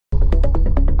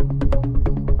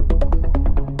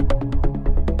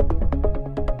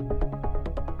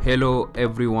ሄሎ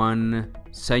ኤቭሪዋን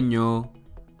ሰኞ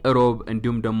ሮብ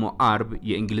እንዲሁም ደግሞ አርብ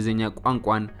የእንግሊዘኛ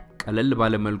ቋንቋን ቀለል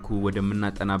ባለ መልኩ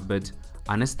ወደምናጠናበት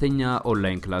አነስተኛ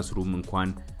ኦንላይን ክላስሩም እንኳን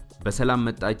በሰላም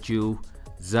መጣችሁ።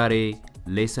 ዛሬ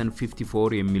ሌሰን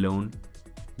 54 የሚለውን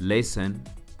ሌሰን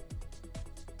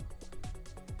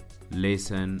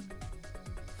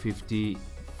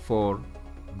 54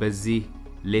 በዚህ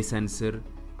ሌሰን ስር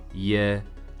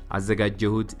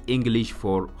የአዘጋጀሁት English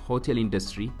for Hotel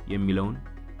Industry የሚለውን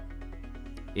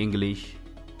English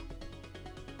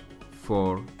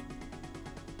for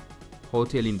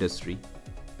Hotel Industry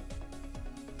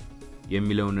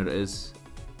የሚለውን ርዕስ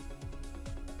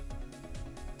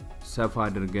ሰፋ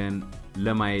አድርገን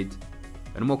ለማየት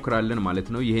እንሞክራለን ማለት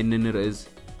ነው። ይሄንን ርዕስ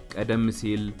ቀደም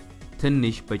ሲል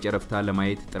ትንሽ በጨረፍታ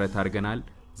ለማየት ጥረት አድርገናል።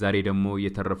 ዛሬ ደግሞ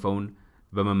የተረፈውን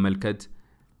በመመልከት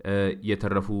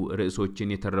የተረፉ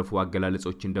ርዕሶችን የተረፉ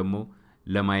አገላለጾችን ደግሞ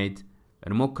ለማየት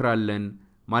እንሞክራለን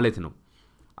ማለት ነው።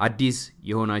 አዲስ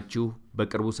የሆናችሁ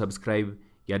በቅርቡ ሰብስክራይብ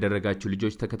ያደረጋችሁ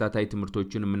ልጆች ተከታታይ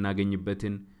ትምህርቶችን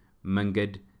የምናገኝበትን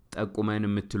መንገድ ጠቁመን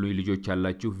የምትሉኝ ልጆች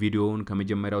አላችሁ። ቪዲዮውን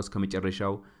ከመጀመሪያው እስከ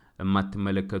መጨረሻው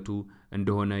የማትመለከቱ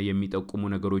እንደሆነ የሚጠቁሙ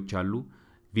ነገሮች አሉ።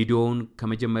 ቪዲዮውን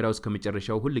ከመጀመሪያው እስከ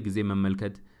መጨረሻው ሁሉ ጊዜ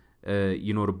መመልከት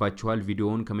ይኖርባችኋል።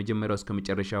 ቪዲዮውን ከመጀመሪያው እስከ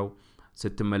መጨረሻው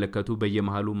ስትመለከቱ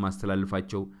በየመሃሉ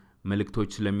ማስተላለፋቸው መልእክቶች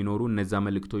ስለሚኖሩ እነዛ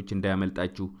መልእክቶች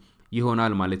እንዳያመልጣችሁ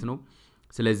ይሆናል ማለት ነው።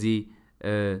 ስለዚህ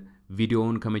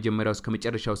ቪዲዮውን ከመጀመሪያው እስከ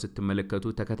መጨረሻው ስትመለከቱ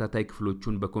ተከታታይ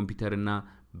ክፍሎቹን በኮምፒውተርና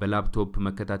በላፕቶፕ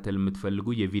መከታተል የምትፈልጉ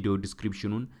የቪዲዮ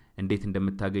ዲስክሪፕሽኑን እንዴት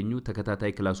እንደምታገኙ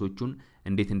ተከታታይ ክላሶቹን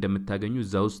እንዴት እንደምታገኙ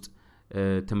እዛ ውስጥ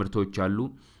ትምህርቶች አሉ።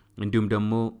 እንዲሁም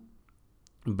ደግሞ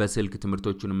በስልክ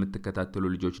ትምህርቶቹን የምትከታተሉ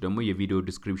ልጆች ደግሞ የቪዲዮ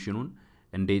ዲስክሪፕሽኑን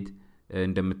እንዴት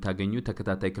እንደምታገኙ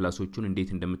ተከታታይ ክላሶቹን እንዴት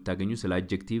እንደምታገኙ ስለ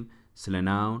አድጀክቲቭ ስለ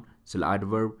ናውን ስለ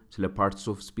አድቨርብ ስለ ፓርትስ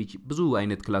ኦፍ ስፒች ብዙ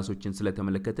አይነት ክላሶችን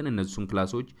ስለተመለከትን እነሱን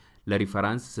ክላሶች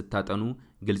ለሪፈረንስ ስታጠኑ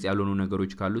ግልጽ ያልሆኑ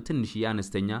ነገሮች ካሉ ትንሽ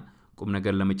ያነስተኛ ቁም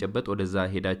ነገር ለመጨበጥ ወደዛ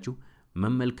ሄዳችሁ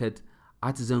መመልከት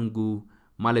አትዘንጉ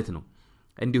ማለት ነው።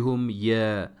 እንዲሁም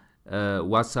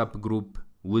የዋትስአፕ ግሩፕ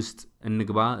ውስጥ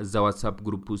እንግባ። እዛ ዋትስአፕ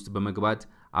ግሩፕ ውስጥ በመግባት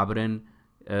አብረን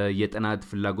የጥናት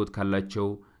ፍላጎት ካላቸው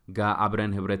ጋር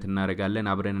አብረን ህብረት እናረጋለን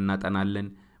አብረን እናጠናለን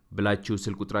ብላችሁ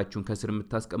ስልክ ቁጥራችሁን ከስር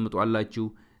የምታስቀምጡ አላችሁ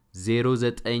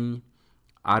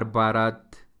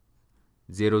 0944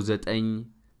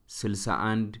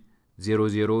 0961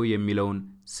 00 የሚለውን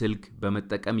ስልክ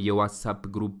በመጠቀም የዋትስአፕ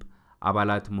ግሩፕ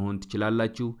አባላት መሆን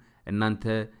ትችላላችሁ። እናንተ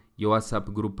የዋትስአፕ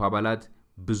ግሩፕ አባላት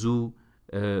ብዙ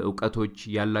ዕውቀቶች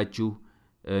ያላችሁ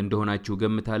እንደሆናችሁ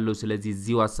ገምታለሁ። ስለዚህ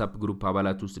እዚህ ዋትስአፕ ግሩፕ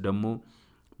አባላት ውስጥ ደግሞ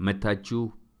መታችሁ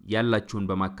ያላችሁን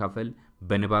በማካፈል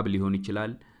በንባብ ሊሆን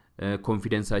ይችላል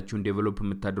ኮንፊደንሳችሁን ዴቨሎፕ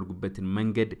የምታደርጉበትን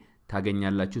መንገድ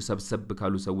ታገኛላችሁ። ሰብሰብ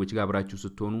ካሉ ሰዎች ጋር አብራችሁ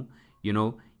ስትሆኑ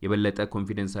የበለጠ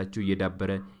ኮንፊደንሳችሁ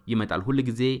እየዳበረ ይመጣል። ሁሉ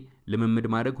ጊዜ ልምምድ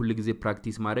ማድረግ ሁሉ ጊዜ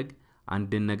ፕራክቲስ ማድረግ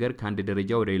አንድን ነገር ከአንድ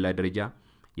ደረጃ ወደ ሌላ ደረጃ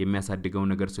የሚያሳድገው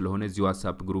ነገር ስለሆነ እዚህ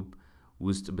ዋትስአፕ ግሩፕ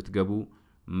ውስጥ ብትገቡ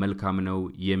መልካም ነው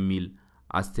የሚል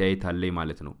አስተያየት አለኝ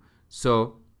ማለት ነው። ሶ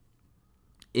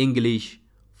English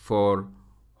for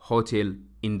Hotel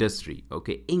Industry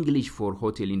okay English for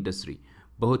Hotel Industry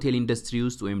በሆቴል ኢንዱስትሪ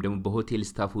ውስጥ ወይም ደግሞ በሆቴል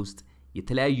ስታፍ ውስጥ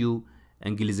የተለያዩ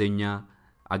እንግሊዘኛ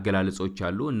አገላለጾች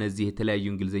አሉ። እነዚህ የተለያዩ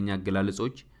እንግሊዘኛ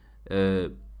አገላለጾች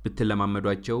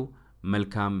ብትለማመዷቸው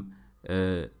መልካም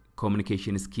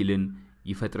ኮሙኒኬሽን ስኪልን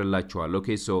ይፈጥርላችኋል። ኦኬ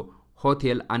ሶ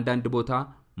ሆቴል አንዳንድ ቦታ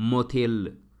ሞቴል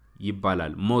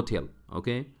ይባላል። ሞቴል ኦኬ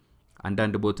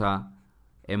አንዳንድ ቦታ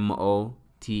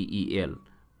MOTEL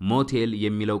ሞቴል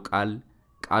የሚለው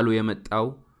ቃሉ የመጣው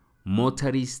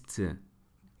ሞተሪስት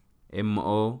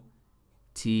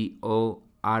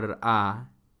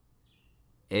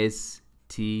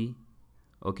MOTORIST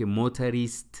ኦኬ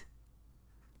ሞተሪስት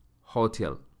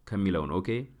ሆቴል ከሚለው ነው። ኦኬ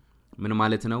ምን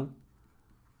ማለት ነው?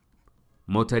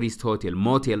 ሞተሪስት ሆቴል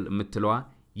ሞቴል የምትለዋ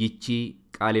ይቺ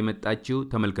ቃል የመጣችው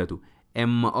ተመልከቱ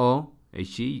MO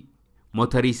እሺ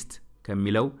ሞተሪስት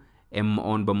ከሚለው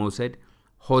MOን በመውሰድ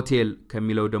ሆቴል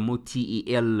ከሚለው ደግሞ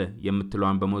TEL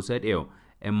የምትለዋን በመውሰድ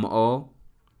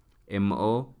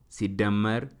MO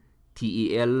ሲደመር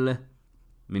TEL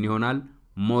ምን ይሆናል?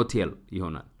 ሞቴል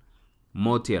ይሆናል።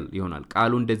 ሞቴል ይሆናል።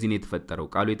 ቃሉ እንደዚህ ነው የተፈጠረው።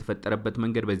 ቃሉ የተፈጠረበት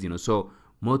መንገድ በዚህ ነው። ሶ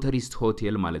ሞተሪስት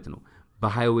ሆቴል ማለት ነው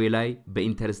በሃይዌይ ላይ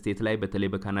በኢንተርስቴት ላይ በተለይ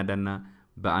በካናዳና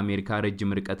በአሜሪካ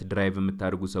ረጅም ርቀት ድራይቭ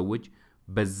የምታደርጉ ሰዎች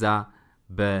በዛ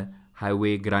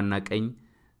በሃይዌይ ግራና ቀኝ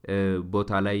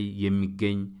ቦታ ላይ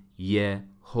የሚገኝ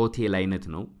የሆቴል አይነት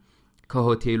ነው።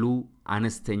 ከሆቴሉ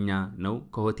አነስተኛ ነው።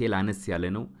 ከሆቴል አነስ ያለ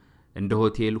ነው። እንደ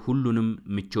ሆቴል ሁሉንም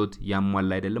ምቾት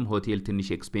ያሟላ አይደለም። ሆቴል ትንሽ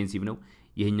ኤክስፔንሲቭ ነው።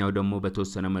 ይሄኛው ደግሞ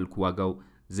በተወሰነ መልኩ ዋጋው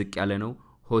ዝቅ ያለ ነው።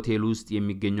 ሆቴል ውስጥ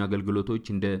የሚገኙ አገልግሎቶች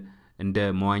እንደ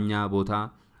መዋኛ ቦታ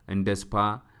እንደ ስፓ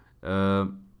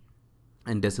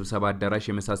እንደ ስብሰባ አዳራሽ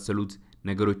የመሳሰሉት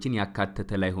ነገሮችን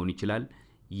ያካተተ ላይሆን ይችላል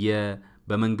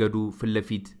በመንገዱ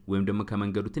ፍለፊት ወይም ደግሞ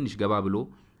ከመንገዱ ትንሽ ገባ ብሎ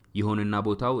ይሆንና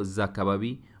ቦታው እዛ አካባቢ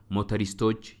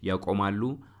ሞተሪስቶች ያቆማሉ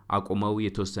አቆመው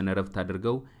የተወሰነ ረፍት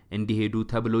አድርገው እንዲሄዱ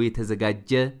ተብሎ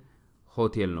የተዘጋጀ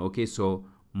ሆቴል ነው ኦኬ ሶ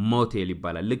ሞቴል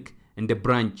ይባላል ልክ እንደ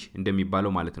ብራንች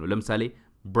እንደሚባለው ማለት ነው ለምሳሌ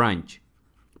ብራንች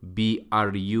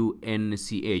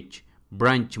BRUNCH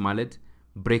ብራንች ማለት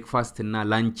ብሬክፋስት እና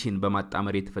ላንችን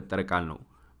በማጣመር የተፈጠረ ቃል ነው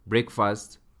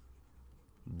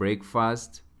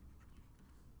breakfast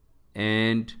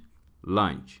and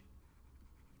lunch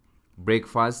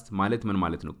breakfast ማለት ምን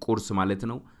ማለት ነው ቁርስ ማለት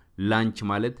ነው lunch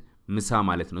ማለት ምሳ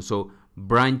ማለት ነው ሶ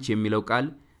ብራንች የሚለው ቃል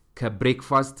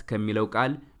ከብሬክፋስት ከሚለው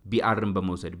ቃል BRን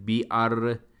በመውሰድ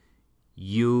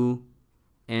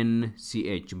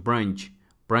BRUNCH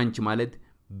ብራንች ማለት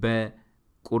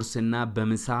በቁርስና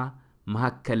በምሳ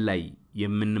መሐከል ላይ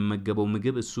የምንመገበው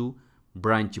ምግብ እሱ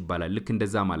ብራንች ይባላል ልክ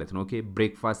እንደዛ ማለት ነው ኦኬ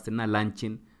ብሬክፋስት እና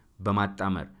ላንችን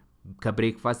በማጣመር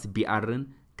ከብሬክፋስት BRን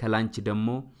ከላንች ደግሞ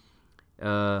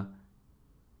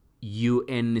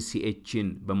UNCHን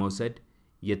በመውሰድ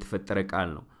የተፈጠረ ቃል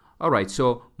ነው alright so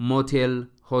motel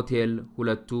hotel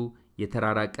ሁለቱ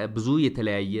የተራራቀ ብዙ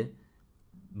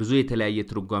የተለያየ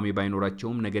ትርጓሜ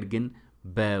ባይኖራቸውም ነገር ግን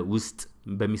በውስጥ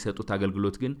በሚሰጡት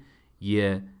አገልግሎት ግን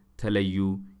የተለዩ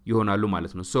ይሆናሉ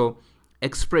ማለት ነው so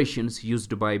expressions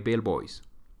used by bellboys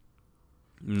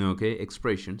okay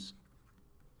expressions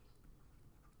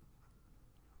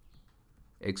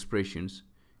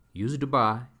used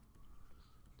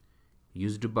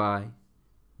by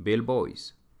bellboys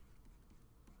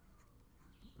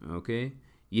okay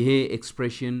ይሄ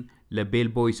ኤክስፕሬሽን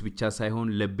ለቤልቦይስ ብቻ ሳይሆን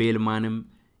ለቤልማንም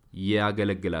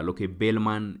ያገለግላል ኦኬ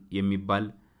ቤልማን የሚባል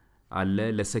አለ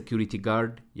ለሴኩሪቲ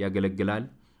ጋርድ ያገለግላል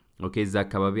ኦኬ እዛ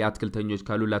አካባቢ አትክልተኞች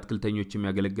ካሉ ለአትክልተኞችም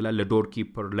ያገለግላል ለዶር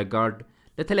ኪፐር ለጋርድ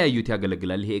ለተለያዩት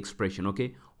ያገለግላል ይሄ ኤክስፕሬሽን ኦኬ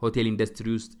ሆቴል ኢንደስትሪ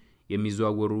ውስጥ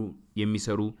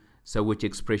የሚሰሩ ሰዎች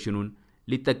ኤክስፕሬሽኑን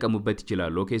ሊጠቀሙበት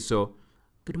ይችላሉ ኦኬ ሶ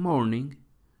good morning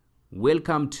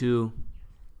welcome to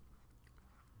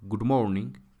good morning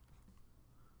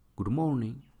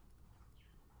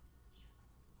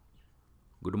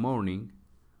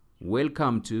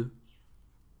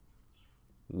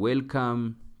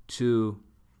welcome to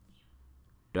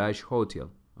dash hotel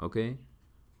okay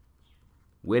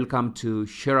welcome to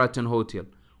Sheraton hotel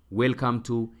welcome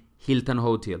to Hilton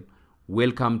hotel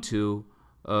welcome to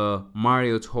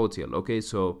Marriott hotel okay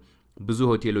so ብዙ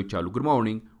ሆቴሎች አሉ good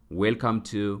morning welcome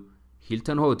to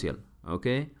Hilton hotel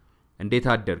okay እንዴት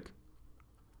አደርክ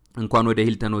እንኳን ወደ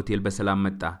ሂልተን ሆቴል በሰላም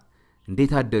መጣ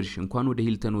እንዴት አደርሽ እንኳን ወደ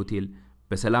ሂልተን ሆቴል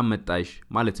በሰላም መጣሽ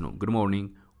ማለት ነው good morning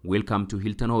welcome to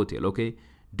Hilton hotel okay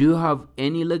do you have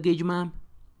any luggage ma'am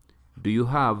do you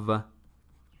have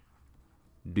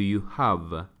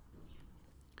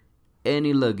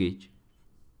any luggage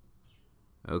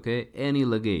okay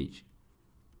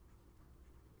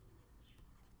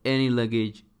any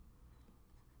luggage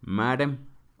madam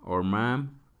or ma'am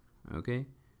okay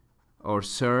or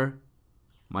sir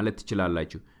ማለት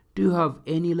ትችላላችሁ do you have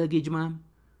any luggage ma'am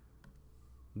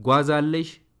ጓዝ አለሽ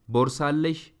ቦርሳ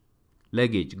አለሽ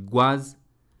luggage ጓዝ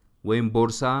ወይም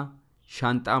ቦርሳ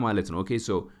ሻንጣ ማለት ነው okay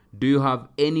so do you have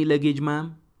any luggage ma'am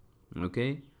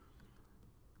okay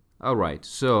all right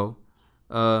so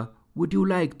would you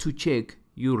like to check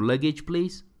your luggage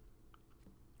please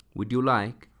would you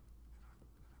like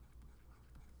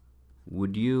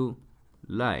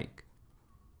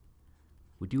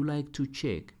to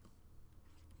check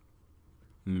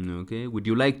okay would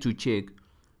you like to check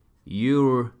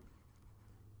your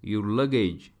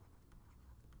luggage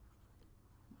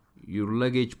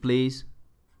please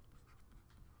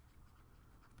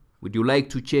would you like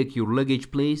to check your luggage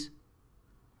please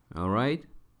all right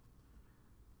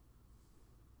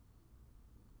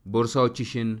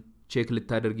ቦርሳዎችሽን ቼክ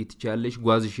ልታደርጊ ትችያለሽ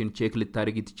ጓዝሽን ቼክ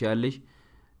ልታደርጊ ትችያለሽ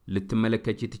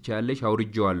ልትመለከቺ ትችያለሽ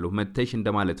አውርጄዋለሁ መተሽ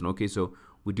እንደማለት ነው okay so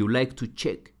would you like to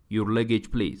check your luggage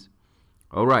please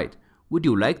all right would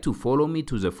you like to follow me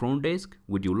to the front desk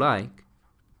would you like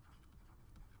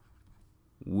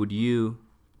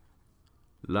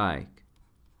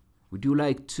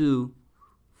to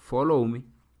follow me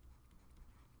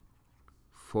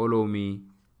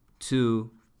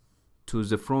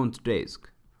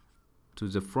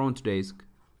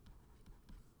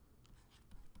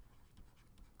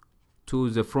to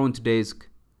the front desk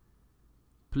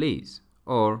please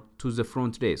or to the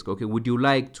front desk okay would you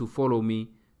like to follow me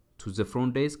to the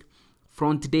front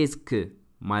desk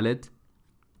ማለት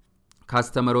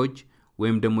ካስተመሮች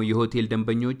ወይም ደግሞ የሆቴል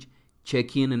ደንበኞች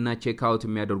ቼክ ኢን እና ቼክ አውት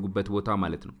የሚያደርጉበት ቦታ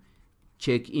ማለት ነው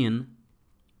ቼክ ኢን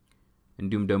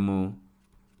እንዲሁም ደግሞ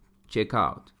ቼክ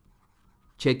አውት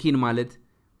ቼክ ኢን ማለት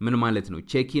ምን ማለት ነው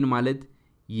ቼክ ኢን ማለት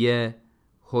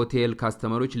የሆቴል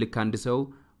ካስተመሮች ልክ አንድ ሰው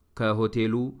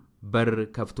ከሆቴሉ በር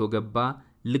ከፍቶ ገባ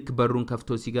ልክ በሩን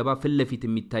ከፍቶ ሲገባ ፍለፊት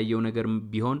የሚታየው ነገር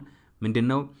ቢሆን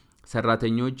ምንድነው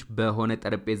ሰራተኞች በሆነ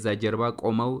ጠረጴዛ ጀርባ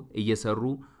ቆመው እየሰሩ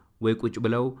ወይ ቁጭ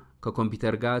ብለው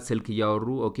ከኮምፒውተር ጋር ስልክ ያወሩ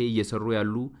ኦኬ እየሰሩ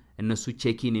ያሉ እነሱ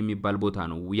ቼክ ኢን የሚባል ቦታ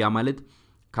ነው ያ ማለት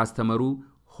ካስተመሩ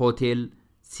ሆቴል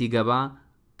ሲገባ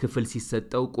ክፍል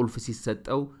ሲሰጠው ቁልፍ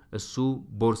ሲሰጠው እሱ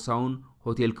ቦርሳውን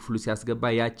ሆቴል ክፍሉ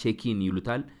ሲያስገባ ያ ቼክ ኢን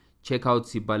ይሉታል ቼክ አውት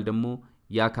ሲባል ደግሞ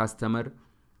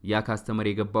ያ ካስተመር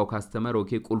የገባው ካስተመር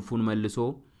ኦኬ ቁልፉን መልሶ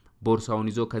ቦርሳውን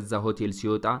ይዞ ከዛ ሆቴል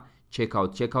ሲወጣ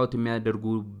ቼክ አውት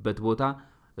የሚያደርጉበት ቦታ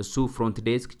እሱ ፍሮንት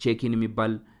ዴስክ ቼክ ኢን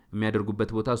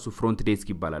የሚያደርጉበት ቦታ እሱ ፍሮንት ዴስክ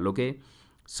ይባላል ኦኬ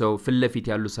ሶ ፍለፊት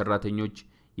ያሉ ሰራተኞች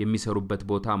የሚሰሩበት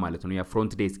ቦታ ማለት ነው ያ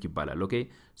ፍሮንት ዴስክ ይባላል ኦኬ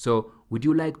ሶ would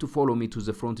you like to follow me to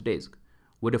the front desk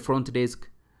ወደ ፍሮንት ዴስክ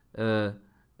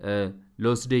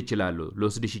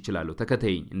ልወስድሽ ይችላሉ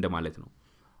ተከተይኝ እንደማለት ነው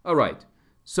alright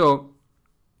so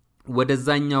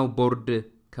ወደዛኛው ቦርድ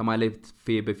ከማለት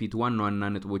በፊት ዋና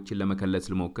ነጥቦችን ለመከለስ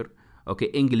ልሞክር ኦኬ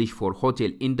እንግሊሽ ፎር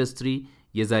ሆቴል ኢንደስትሪ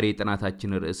የዛሬ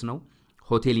ጥናታችን ርዕስ ነው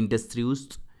ሆቴል ኢንደስትሪ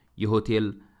ውስጥ የሆቴል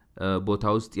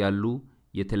ቦታ ውስጥ ያሉ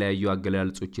የተለያዩ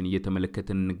አገላለጾችን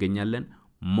እየተመለከትን እንገኛለን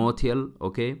ሞቴል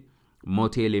ኦኬ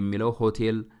ሞቴል የሚለው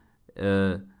ሆቴል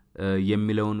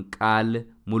የሚለውን ቃል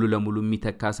ሙሉ ለሙሉ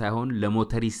የሚተካ ሳይሆን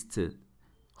ለሞተሪስት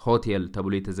ሆቴል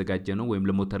ተብሎ የተዘጋጀ ነው ወይም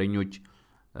ለሞተረኞች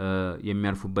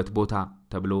የሚያርፉበት ቦታ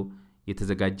ተብሎ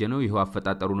የተዘጋጀ ነው ይሄው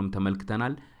አፈጣጠሩንም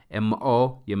ተመልክተናል ኤምኦ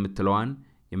የምትለዋን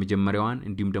የመጀመሪያዋን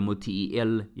እንዲሁም ደግሞ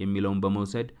ቲኢኤል የሚለውን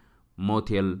በመውሰድ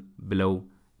ሞቴል ብለው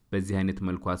በዚህ አይነት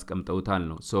መልኩ አስቀምጠውታል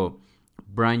ነው ሶ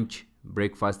ብራንች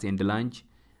ብሬክፋስት ኤንድ ላንች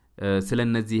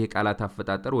ስለነዚህ ቃላት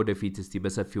አፈጣጠር ወደፊት እስቲ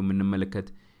በሰፊው ምንመለከት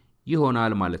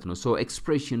ይሆናል ማለት ነው ሶ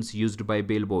ኤክስፕሬሽንስ ዩዝድ ባይ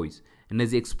ቤል ቦይስ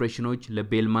እነዚህ ኤክስፕሬሽኖች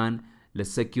ለቤልማን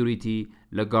ለሴኩሪቲ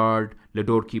ለጋርድ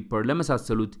ለዶር ኪፐር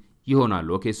ለመሳሰሉት ይሆናሉ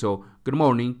ኦኬ ሶ good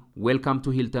morning welcome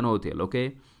to Hilton Hotel okay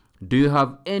do you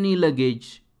have any luggage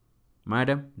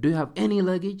madam do you have any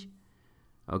luggage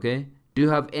okay do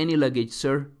you have any luggage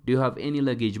sir do you have any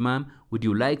luggage ma'am would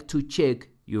you like to check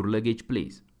your luggage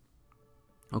please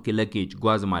okay luggage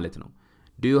ጓዝ ማለት ነው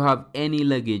do you have any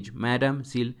luggage madam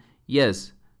ሲል yes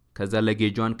ከዛ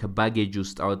ለጌጇን ከባጌጅ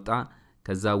ውስጥ አወጣ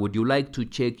ከዛ would you like to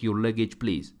check your luggage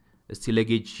please እስቲ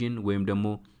ለጌጅሽን ወይም ደግሞ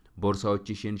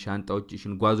ቦርሳዎችሽን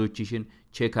ሻንጣዎችሽን ጓዞችሽን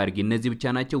ቼክ አድርጊ እነዚህ ብቻ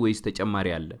ናቸው ወይስ ተጨማሪ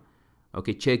አለ ኦኬ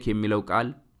ቼክ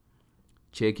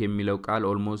የሚለው ቃል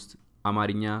ኦልሞስት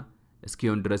አማርኛ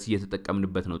እስኪሆን ድረስ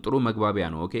እየተጠቀምንበት ነው ጥሩ መግባቢያ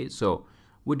ነው ኦኬ ሶ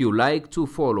would you like to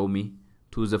follow me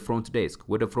to the front desk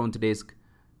ወደ front desk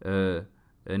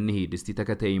እንሂድ እስቲ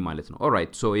ተከተይ ማለት ነው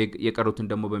alright so የቀሩትን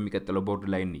ደግሞ በሚቀጥለው ቦርድ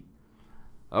ላይ እንይ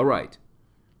alright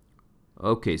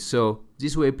okay so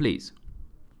this way please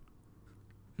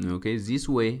okay this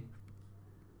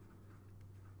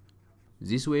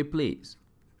way please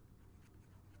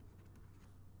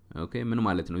okay ምን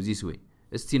ማለት ነው this way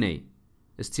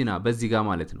እስቲ ና በዚህ ጋር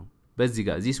ማለት ነው በዚህ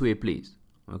ጋር this way please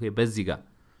okay በዚህ ጋር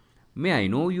may I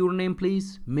know your name please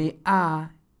may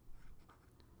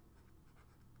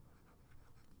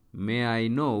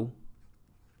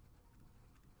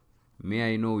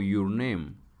I know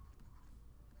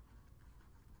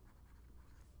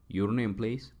your name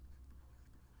please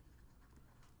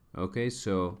okay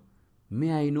so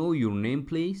may I know your name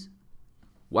please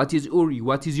what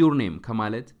is your name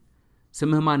ከማለት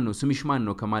ስምህ ማን ነው ስምሽ ማን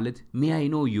ነው ከማለት may I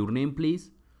know your name please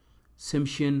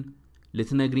ስምሽን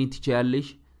ልትነግሪኝ ትችያለሽ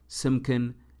ስምክን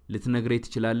ልትነግረኝ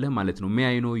ትችላለህ ማለት ነው may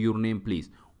I know your name please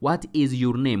what is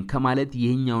your name ከማለት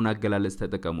ይሄኛውን አገላለጽ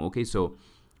ተጠቀሙ okay so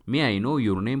may I know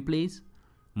your name please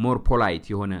more polite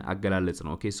የሆነ አገላለጽ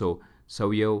ነው okay so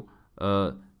ሰውየው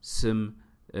ስም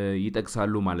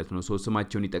ይጠቅሳሉ ማለት ነው so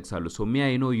ስማቸውን ይጠቅሳሉ so may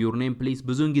I know your name please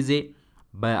ብዙን ጊዜ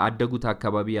በአደጉት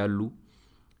አካባቢ ያሉ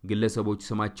ግለሰቦች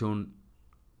ስማቸውን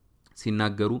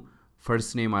ሲናገሩ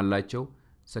first name አላቸው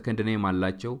second name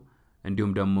አላቸው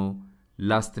እንዲሁም ደግሞ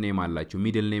last name አላቸው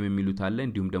middle name የሚሉት አለ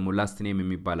እንዲሁም ደግሞ last name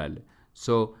የሚባል አለ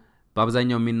so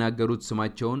በአብዛኛው የሚናገሩት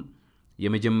ስማቸውን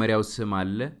የመጀመሪያው ስም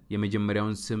አለ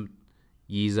የመጀመሪያውን ስም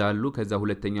ይይዛሉ ከዛ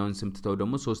ሁለተኛውን ስም ትተው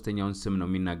ደግሞ ሶስተኛውን ስም ነው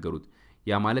የሚናገሩት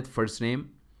ያ ማለት first name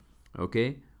okay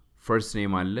first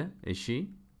name አለ እሺ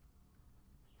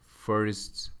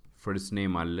first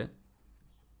name አለ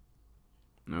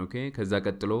okay ከዛ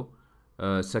ቀጥሎ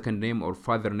second name or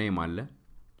father name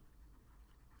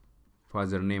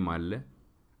አለ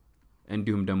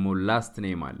እንዲሁም ደግሞ last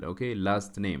name አለ okay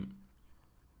last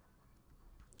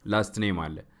name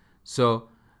አለ So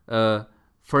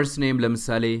first name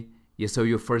ለምሳሌ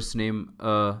የሰውየው first name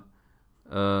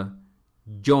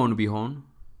ጆን ቢሆን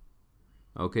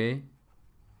okay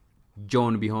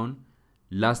ጆን ቢሆን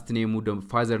last name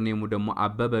father name ደግሞ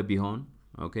አበበ ቢሆን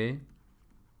okay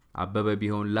አበበ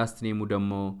ቢሆን last name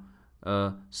ደግሞ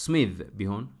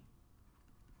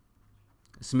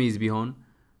ስሚዝ ቢሆን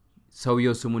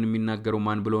ሰውየው ስሙን የሚናገረው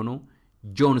ማን ብሎ ነው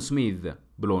ጆን ስሚዝ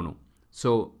ብሎ ነው so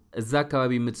እዛ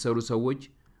አካባቢ የምትሰሩ ሰዎች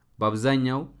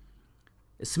በአብዛኛው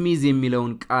ስሚዝ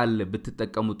የሚለውን ቃል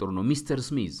ብትጠቀሙ ጥሩ ነው ሚስተር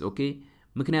ስሚዝ ኦኬ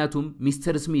ምክንያቱም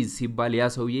ሚስተር ስሚዝ ሲባል ያ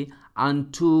ሰውዬ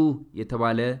አንቱ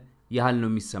የተባለ ያህል ነው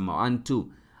የሚሰማው አንቱ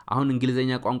አሁን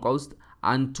እንግሊዘኛ ቋንቋ ውስጥ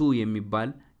አንቱ የሚባል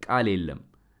ቃል የለም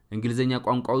እንግሊዘኛ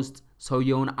ቋንቋ ውስጥ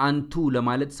ሰውየውን አንቱ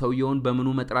ለማለት ሰውየውን በምኑ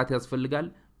መጥራት ያስፈልጋል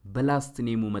በላስት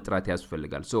ኔሙ መጥራት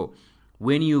ያስፈልጋል so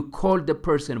when you call the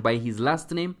person by his last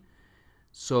name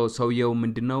so ሰውየው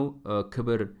ምንድነው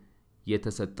ክብር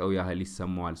የተሰጠው ያህል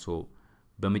ይሰማዋል so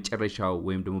በመጨረሻው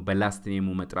ወይም ደግሞ በላስት ኔሙ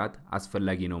መጥራት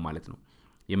አስፈልጊ ነው ማለት ነው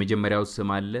የመጀመሪያው ስም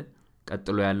አለ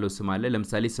ቀጥሎ ያለው ስም አለ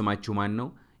ለምሳሌ ስማችሁ ማን ነው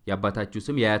ያባታችሁ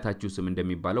ስም ያያታችሁ ስም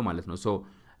እንደሚባለው ማለት ነው so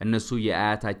እነሱ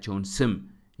የአያታቸውን ስም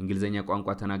እንግሊዘኛ ቋንቋ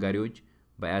ተናጋሪዎች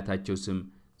በአያታቸው ስም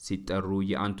ሲጠሩ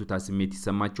የአንቱታ ስሜት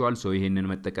ይሰማቸዋል so ይሄንን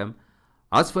መጠቀም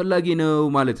አስፈልጊ ነው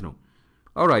ማለት ነው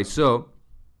alright so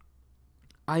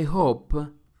I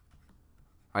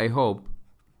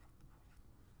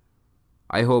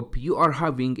hope you are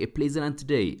having a pleasant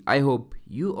day I hope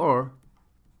you are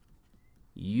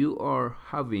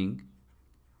having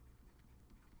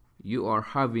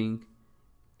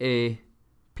a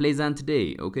pleasant day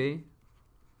okay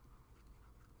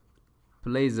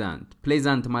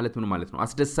pleasant ማለት ምን ማለት ነው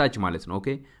አስደሳች ማለት ነው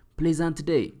okay pleasant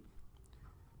day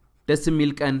ደስ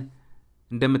የሚል ቀን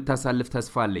እንደምታሳልፍ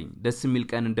ተስፋለኝ ደስ የሚል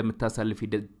ቀን እንደምታሳልፍ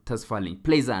ተስፋለኝ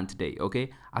pleasant day okay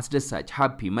አስደሳች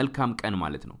happy መልካም ቀን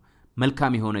ማለት ነው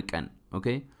መልካም የሆነ ቀን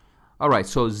okay alright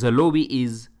so the lobby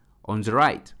is on the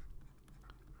right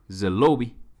the lobby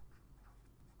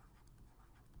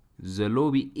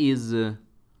is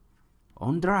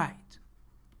on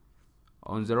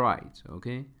the right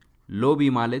okay lobby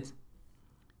ማለት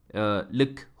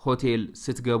ልክ ሆቴል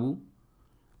ስትገቡ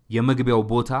የመግቢያው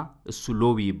ቦታ እሱ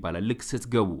ሎቢ ይባላል ልክ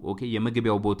ስትገቡ ኦኬ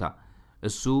የመግቢያው ቦታ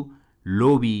እሱ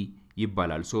ሎቢ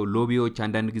ይባላል ሶ ሎቢዎች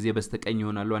አንዳንድ ጊዜ በስተቀኝ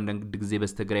ይሆናሉ አንዳንድ ጊዜ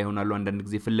በስተግራ ይሆናሉ አንዳንድ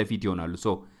ጊዜ ፍለፊት ይሆናሉ ሶ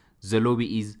the lobby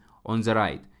is on the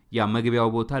right ያ መግቢያው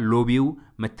ቦታ ሎቢው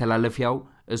መተላለፊያው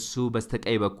እሱ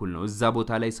በስተቀኝ በኩል ነው እዛ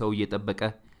ቦታ ላይ ሰው እየተጠበቀ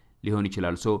ሊሆን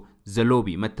ይችላል ሶ the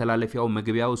lobby መተላለፊያው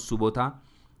መግቢያው እሱ ቦታ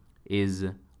is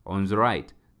on the right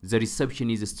the reception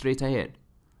is straight ahead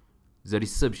the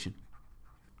reception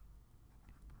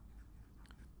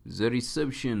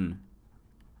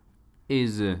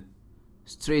is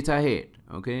straight ahead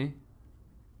okay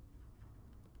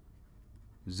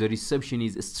the reception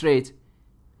is straight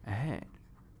ahead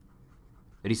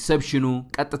receptionu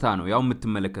ቀጥታ ነው ያው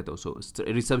የምትመለከተው so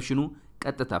receptionu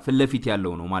ቀጥታ ፍለፊት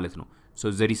ያለው ነው ማለት ነው so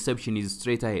the reception is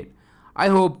straight ahead I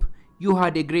hope you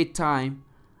had a great time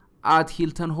at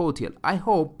Hilton Hotel I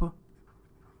hope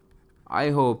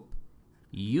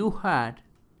you had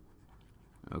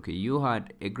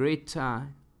a great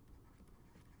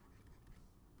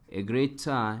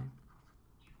time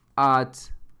at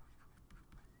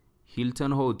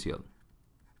Hilton Hotel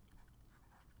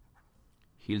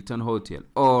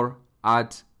or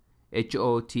at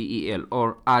HOTEL or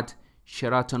at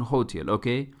Sheraton Hotel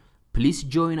okay please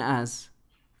join us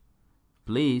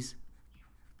please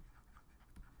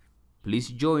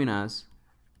join us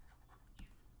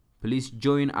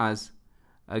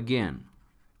again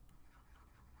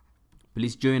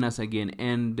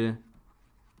and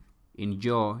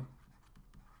enjoy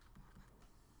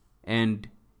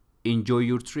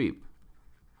your trip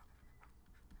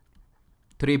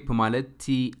ማለት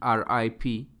TRIP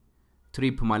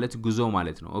trip ማለት ጉዞ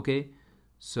ማለት ነው okay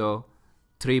so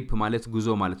trip ማለት ጉዞ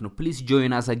ማለት ነው please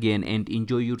join us again and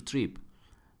enjoy your trip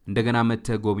እንደገና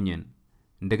መተጎብኘን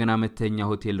እንደገና መተኛ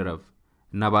ሆቴል ረፍ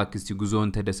እና ባክስቲ ጉዞን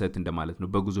ተደሰት እንደማለት ነው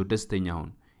በጉዞ ደስተኛ ሁን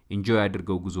enjoy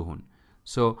አድርገው ጉዞውን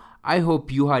so I hope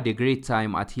you had a great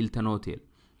time at Hilton Hotel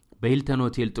በሂልተን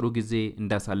ሆቴል ጥሩ ጊዜ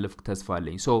እንዳሳለፍክ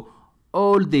ተስፋለኝ so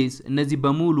all this እነዚህ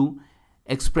በሙሉ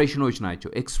expressions ናቸው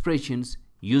expressions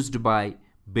used by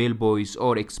bellboys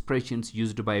or expressions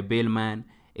used by bellman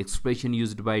expression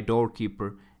used by doorkeeper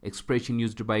expression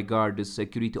used by guards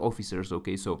security officers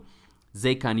okay so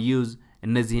they can use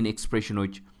እነዚህን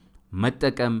expressions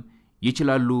መጠቀም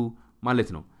ይችላሉ ማለት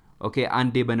ነው okay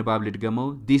አንዴ በንባብ ልድገመው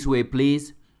this way please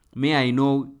may I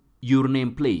know your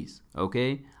name please okay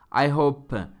I hope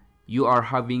you are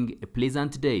having a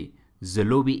pleasant day the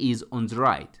lobby is on the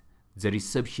right The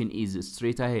reception is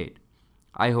straight ahead.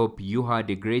 I hope you had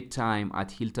a great time at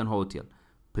Hilton Hotel.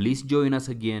 Please join us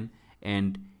again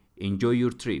and enjoy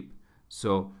your trip.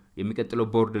 So የሚቀጥለው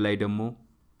ቦርድ ላይ ደግሞ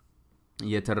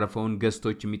የተረፈውን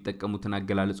ገስቶች የሚጠቀሙትን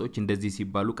አገላለጾች እንደዚህ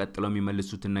ሲባሉ ቀጥለው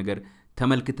የሚመልሱትን ነገር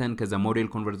ተመልክተን ከዛ ሞዴል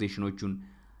ኮንቨርሴሽኖቹን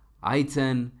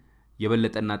አይተን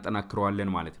የበለጠ እናጠናክረዋለን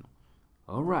ማለት ነው።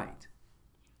 All right.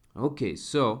 Okay,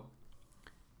 so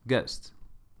guest,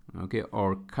 okay, or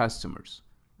customers,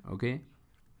 okay?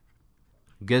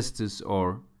 Guests or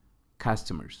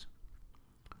customers.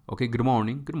 Okay, good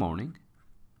morning, good morning.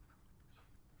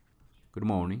 Good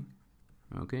morning.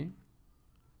 Okay.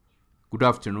 Good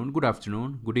afternoon, good afternoon.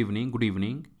 Good evening, good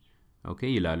evening. Okay,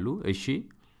 ይላሉ። እሺ.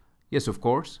 Yes, of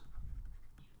course.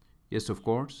 Yes, of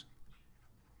course.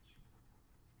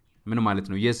 ምን ማለት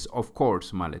ነው? Yes, of course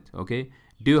ማለት. Okay.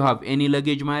 Do you have any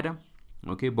luggage, madam?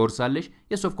 Okay, ቦርሳ አለሽ?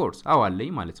 Yes, of course. አዎ አለኝ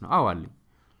ማለት ነው። አዎ አለኝ።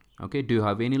 Okay, do you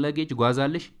have any luggage? ጓዝ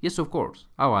አለሽ? Yes, of course.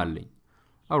 አዎ አለኝ.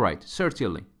 All right,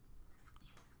 certainly.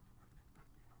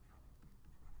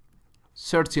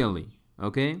 Certainly.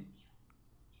 Okay.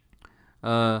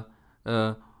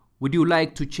 Would you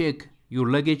like to check your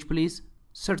luggage, please?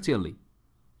 Certainly.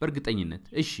 በእርግጠኝነት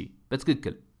እሺ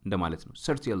በትክክል እንደማለት ነው።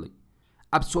 Certainly.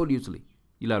 Absolutely.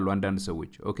 ይላሉ አንዳንድ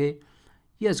ሰዎች። Okay.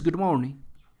 Yes, good morning.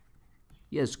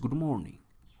 Yes, good morning.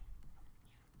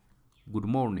 Good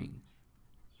morning.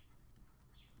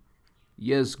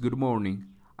 Yes, good morning.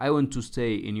 I want to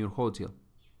stay in your hotel.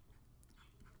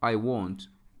 I want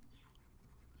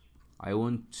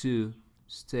to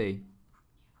stay.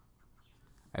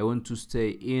 I want to stay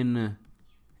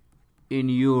in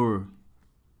your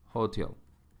hotel.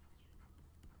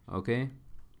 Okay?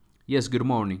 Yes, good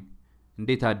morning.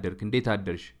 እንዴት አደርክ? እንዴት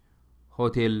አደርሽ?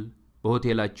 ሆቴል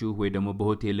በሆቴላችሁ ወይ ደግሞ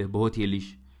በሆቴልህ በሆቴልሽ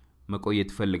መቆየት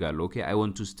ፈልጋለሁ። Okay? I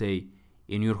want to stay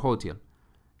in your hotel.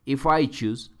 If I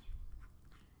choose,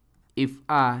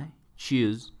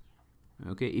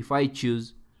 okay? If I choose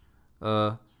a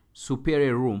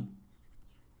superior room,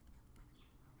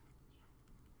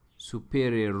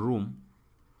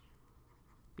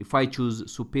 if I choose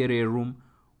superior room,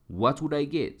 what would I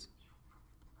get?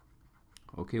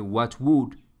 Okay, what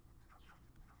would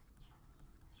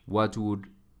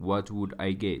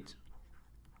I get?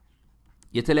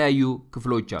 የተለያዩ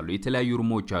ክፍሎች አሉ፣ የተለያዩ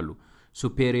ሩሞች አሉ።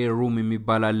 superior room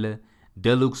የሚባል አለ፣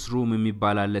 deluxe room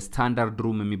የሚባል አለ፣ standard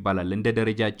room የሚባል አለ። እንደ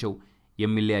ደረጃቸው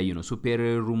የሚለያይ ነው።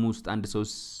 superior room ውስጥ አንድ ሰው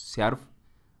ሲያርፍ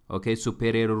okay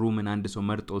superior roomን አንድ ሰው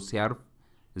መርጦ ሲያርፍ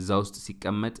እዛ ውስጥ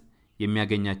ሲቀመጥ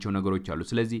የሚያገኛቸው ነገሮች አሉ።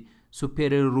 ስለዚህ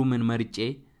superior roomን መርጬ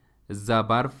እዛ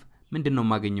ባርፍ ምንድነው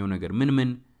ማገኘው ነገር? ምን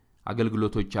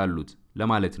አገልግሎቶች አሉት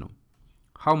ለማለት ነው።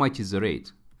 How much is the rate?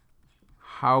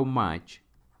 How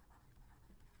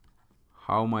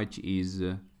much is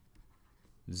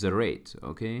the rate?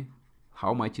 Okay?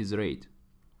 How much is the rate?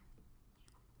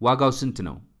 ዋጋው ስንት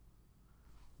ነው?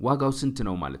 ዋጋው ስንት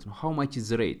ነው ማለት ነው። How much is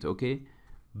the rate? Okay?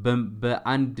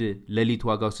 በአንድ ሌሊት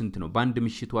ዋጋው ስንት ነው? በአንድ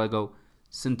ምሽት ዋጋው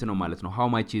ስንት ነው ማለት ነው። How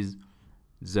much is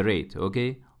the rate? Okay?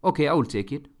 Okay, I will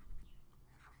take it.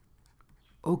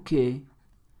 Okay,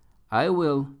 I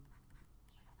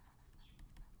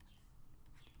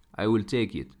will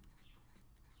take it.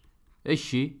 እሺ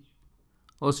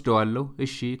ወስደዋለሁ።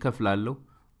 እሺ ከፍላለሁ።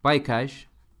 by cash.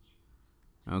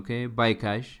 Okay, by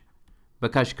cash.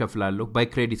 በካሽ ከፍላለሁ። by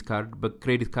credit card.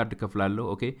 በክሬዲት ካርድ ከፍላለሁ።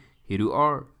 Okay, here you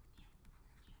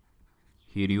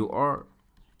are.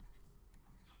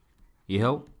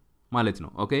 ይኸው ማለት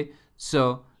ነው። Okay, so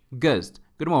guest,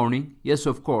 good morning. Yes,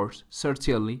 of course,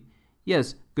 certainly. Yes,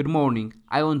 good morning.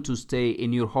 I want to stay in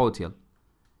your hotel.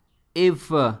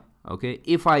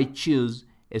 If I choose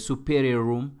a superior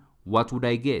room, what would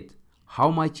I get? How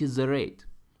much is the rate?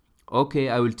 Okay,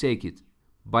 I will take it.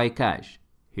 By cash.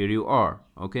 Here you are.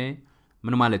 Okay?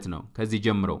 ምን ማለት ነው? ከዚህ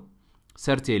ጀምሮ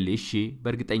certainly እሺ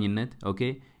በእርግጠኝነት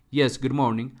okay. Yes, good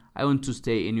morning. I want to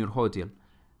stay in your hotel.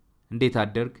 እንዴት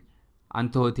አደርክ?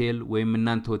 አንተ ሆቴል ወይም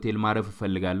እናንተ ሆቴል ማረፍ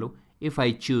እፈልጋለሁ። If I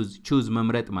choose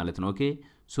መምረጥ ማለት ነው። Okay?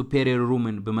 superior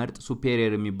roomን በመርጥ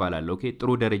superior የሚባላል okay ጥሩ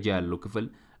ደረጃ ያለው ክፍል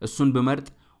እሱን በመርጥ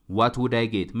what would I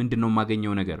get? ምንድነው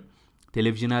ማገኘው ነገር?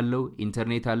 ቴሌቪዥን አለው፣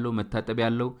 ኢንተርኔት አለው፣ መታጠቢያ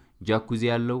አለው፣ ጃኩዚ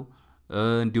አለው፣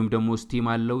 እንዲሁም ደግሞ ስቲም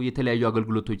አለው፣ የተለያዩ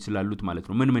አገልግሎቶች ስላሉት ማለት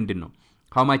ነው። ምንድነው?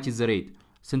 How much is the rate?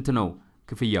 ስንት ነው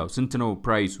ክፍያው? ስንት ነው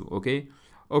ፕራይሱ? Okay?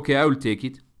 Okay, I will take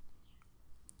it.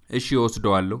 እሺ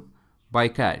ወስደዋለሁ። by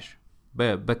cash.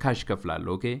 በካሽ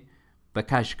ከፍላለሁ። Okay?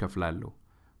 በካሽ ከፍላለሁ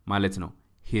ማለት ነው።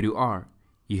 Here you are.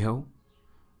 ይኸው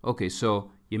Okay, so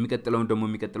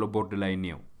የሚቀጥለው ቦርድ ላይ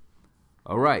ነው።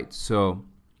 All right, so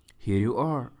here you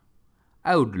are.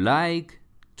 I would like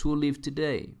to leave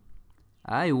today.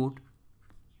 I would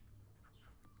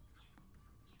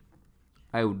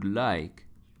I would like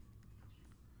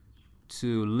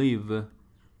to live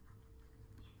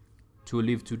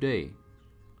today.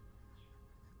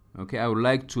 Okay, I would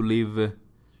like to live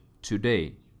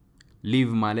today. Live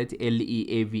ማለት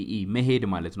L-E-A-V-E መሄድ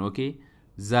ማለት ነው። Okay,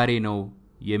 ዛሬ ነው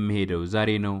የምሄደው፣ ዛሬ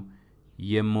ነው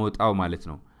የምወጣው ማለት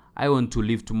ነው። I want to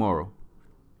live tomorrow.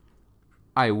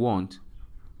 I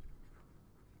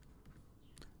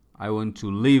want to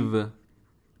live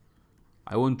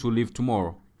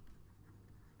tomorrow.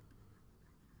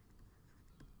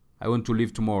 I want to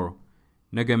live tomorrow.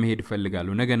 ነገ መሄድ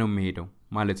እፈልጋለሁ፣ ነገ ነው የምሄደው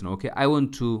ማለት ነው። Okay, I want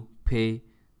to pay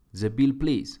the bill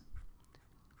please.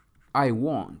 I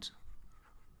want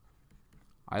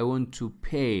to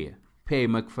pay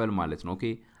መክፈል ማለት ነው።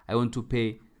 Okay, I want to pay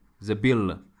the bill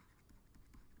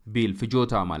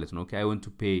ፍጆታ ማለት ነው። Okay, I want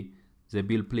to pay the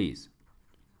bill please.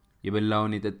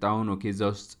 የበላውን የጠጣውን ኦኬ እዛ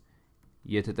ውስጥ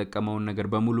የተጠቀመውን ነገር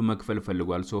በሙሉ መክፈል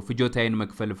ፈልጓል። ሶ ፍጆታዬን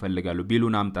መክፈል ፈልጋለሁ፣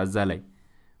 ቢሉን አምጣ እዛ ላይ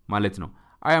ማለት ነው።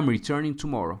 I am returning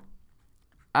tomorrow.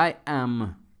 I am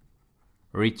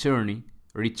return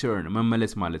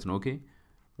መመለስ ማለት ነው። Okay,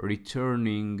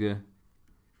 returning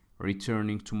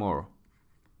tomorrow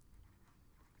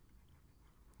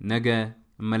ነገ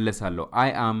እመለሳለሁ።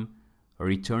 I am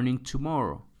returning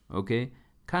tomorrow. Okay,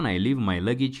 can I leave my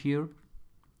luggage here?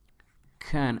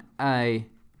 Can I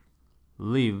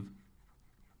leave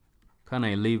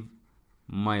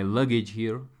my luggage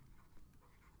here?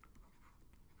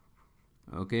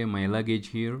 Okay, my luggage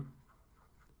here.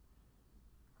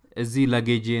 እዚህ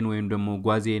ላጌጄን ወይም ደግሞ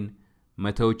ጓዜን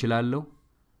መተው እችላለሁ።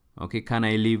 Okay, can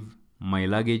I leave my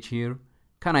luggage here?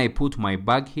 Can I put my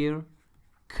bag here?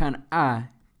 Can I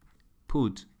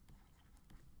put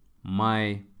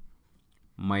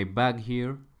my bag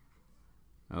here?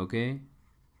 Okay,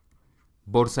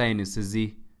 ቦርሳዬንስ እዚህ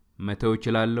መተው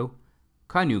እችላለሁ።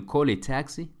 Can you call a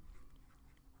taxi?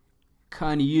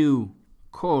 Can you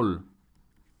call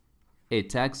a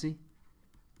taxi?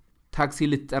 ታክሲ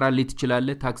ልትጠራልኝ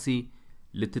ትችላለህ፣ ታክሲ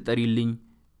ልትጠሪልኝ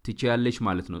ትችያለሽ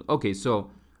ማለት ነው። Okay, so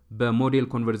በሞዴል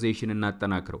ኮንቨርሴሽን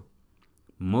እናጠናክረው።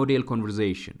 ሞዴል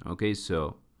ኮንቨርሴሽን Okay, so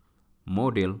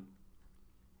model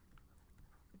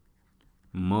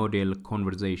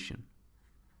conversation.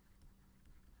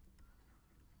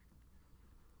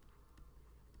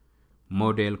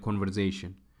 model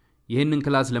conversation. ይህንን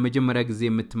ክላስ ለመጀመሪያ ጊዜ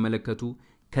የምትመለከቱ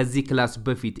ከዚህ ክላስ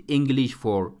በፊት English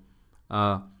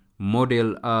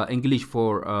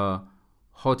for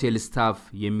hotel staff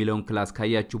የሚለውን ክላስ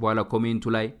ካያችሁ በኋላ ኮሜንቱ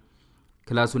ላይ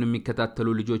ክላሱን የሚከታተሉ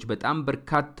ልጆች በጣም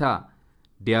በርካታ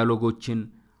ዲያሎጎችን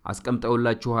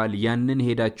አስቀምጠውላችኋል። ያንን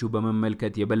ሄዳችሁ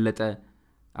በመመልከት የበለጠ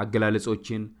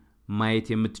አገላለጾችን ማየት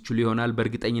የምትችሉ ይሆናል።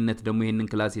 በእርግጠኝነት ደግሞ ይሄንን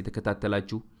ክላስ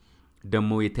የተከታተላችሁ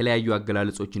ደግሞ የተለያዩ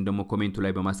አገላለጾችን ደግሞ ኮሜንቱ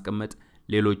ላይ በማስቀመጥ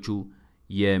ሌሎቹ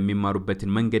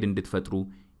የሚማሩበትን መንገድ እንድትፈጥሩ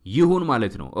ይሁን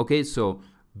ማለት ነው። Okay, so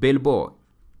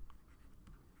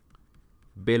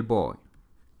bellboy.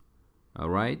 All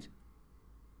right.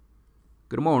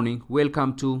 Good morning.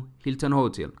 Welcome to Hilton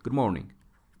Hotel. Good morning.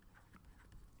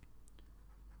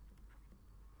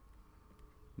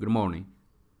 Good morning.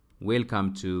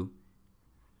 Welcome to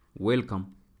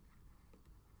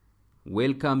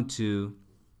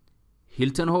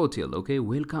Hilton Hotel. Okay,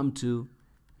 welcome to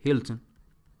Hilton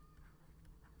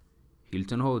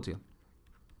Hotel,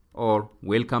 or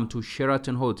welcome to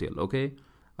Sheraton Hotel. Okay,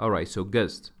 all right. So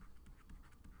guest.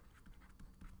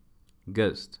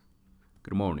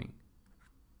 Good morning.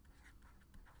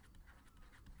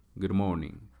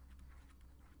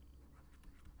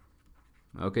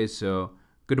 Okay, so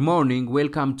good morning.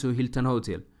 Welcome to Hilton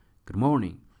Hotel. Good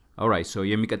morning. All right. So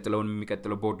የሚቀጥለው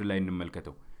ቦርድ ላይ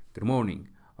እንመልከተው። Good morning.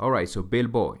 All right. So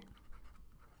bellboy.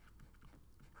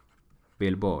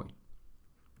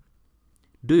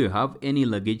 Do you have any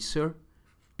luggage, sir?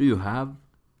 Do you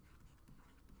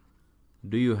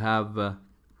have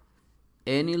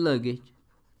any luggage?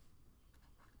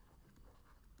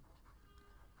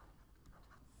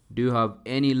 Do you have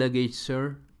any luggage, sir?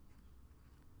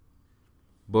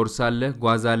 ቦርሳ አለ፣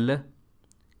 ጓዝ አለ።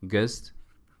 Guest.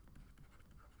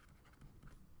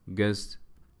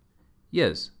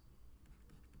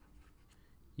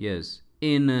 Yes.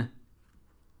 In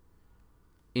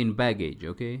baggage.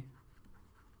 Okay,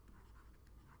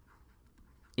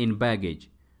 in baggage.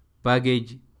 Baggage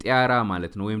ጢያራ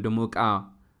ማለት ነው፣ ወይም ደግሞ ዕቃ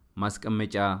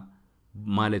ማስቀመጫ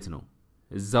ማለት ነው።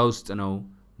 እዛ ውስጥ ነው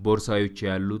ቦርሳዎች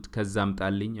ያሉት። ከዛም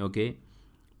ጣልኝ። Okay,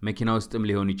 መኪና ውስጥም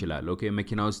ሊሆን ይችላል። Okay,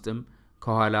 መኪና ውስጥም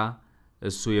ከኋላ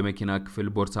እሱ የመኪና ክፍል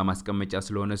ቦርሳ ማስቀመጫ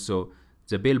ስለሆነ so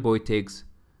the bellboy takes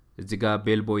እዚህ ጋር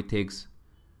bellboy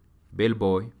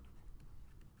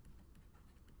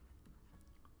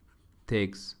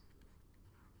takes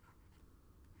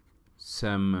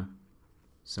some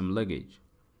some luggage.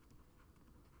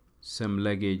 Some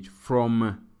luggage from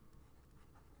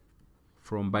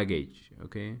baggage,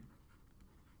 okay?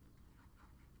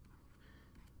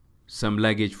 Some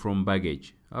luggage from baggage.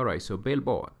 All right, so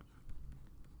bellboy.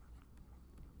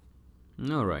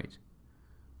 All right.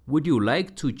 Would you like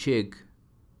to check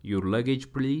your luggage,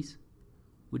 please?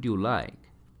 Would you like?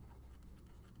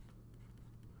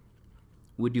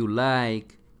 Would you like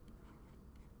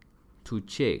to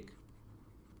check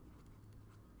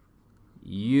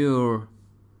your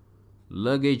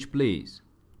luggage, please?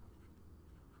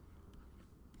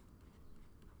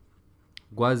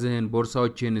 ጓዝህን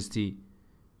ቦርሳዎችን እስቲ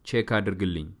ቼክ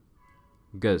አድርግልኝ.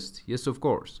 Guest, yes of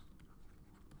course.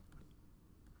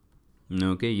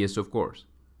 Okay, yes of course.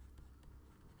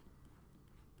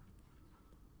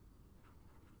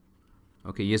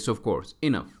 Okay, yes of course.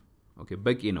 Enough. Okay,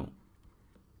 በቂ ነው.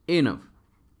 Enough.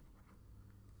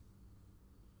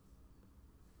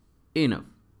 Enough.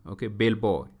 Okay,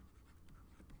 bellboy.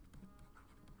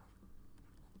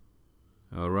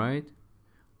 All right.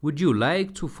 Would you like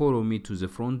to follow me to the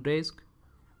front desk?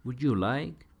 Would you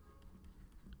like?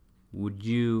 Would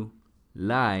you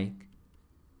like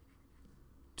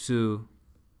to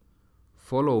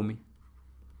follow me?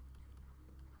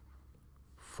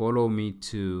 Follow me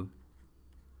to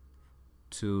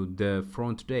the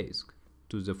front desk.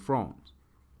 To the front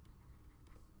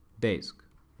desk.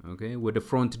 Okay, with the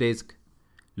front desk.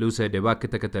 ልውሰድ እባክህ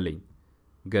ተከተለኝ.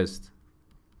 Guest.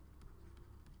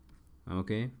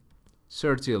 Okay.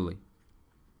 Certainly.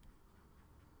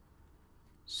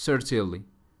 Certainly.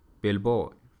 Bellboy.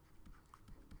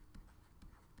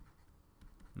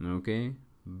 Okay.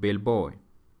 Bellboy.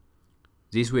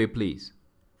 This way, please.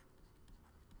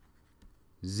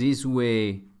 This way,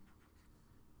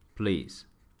 please.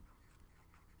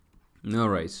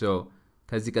 All right. So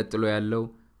ከዚህ ቀጥሎ ያለው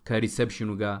ከሪሴፕሽኑ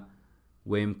ጋር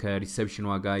ወይም ከሪሴፕሽኗ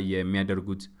ጋር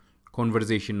የሚያደርጉት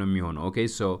ኮንቨርሴሽን ነው የሚሆነው. ኦኬ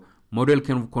ሶ ሞዴል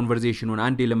ኮንቨርሴሽኑን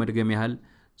አንዴ ለመድገም ያህል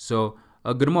so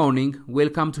good morning,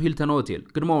 welcome to Hilton Hotel.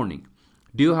 Good morning.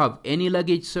 Do you have any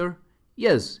luggage, sir?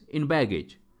 Yes, in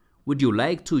baggage. Would you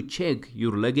like to check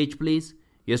your luggage, please?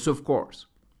 Yes, of course.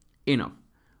 Enough.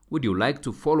 Would you like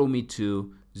to follow me to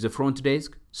the front desk?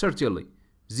 Certainly.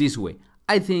 This way.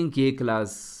 I think ይሄ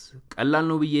ክላስ ቀላል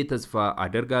ነው ብዬ ተስፋ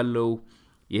አደርጋለሁ.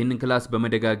 ይህንን ክላስ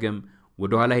በመደጋገም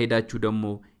ወደ ኋላ ሄዳችሁ ደግሞ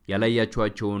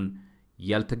ያላያችኋቸውን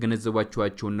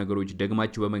ያልተገነዘባችኋቸውን ነገሮች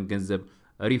ደግማችሁ በመገንዘብ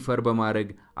ሪፈር በማድረግ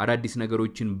አዳዲስ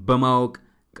ነገሮችን በማወቅ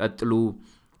ቀጥሉ.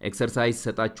 ኤክሰርሳይዝ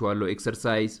ሰጣችኋለሁ.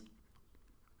 ኤክሰርሳይዝ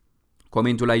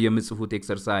ኮሜንቱ ላይ የምጽፉት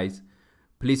ኤክሰርሳይዝ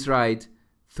please write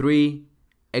 3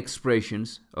 expressions,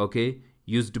 okay,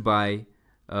 used by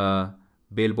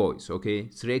bellboys, okay?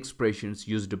 3 expressions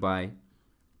used by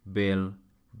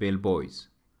bellboys.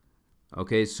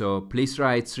 Okay, so please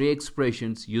write 3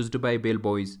 expressions used by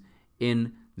bellboys in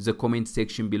the comment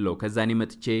section below. ከዛኔ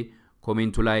መጥቼ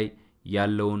ኮሜንቱ ላይ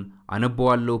ያለውን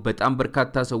አነበዋለሁ. በጣም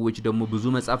በርካታ ሰዎች ደግሞ ብዙ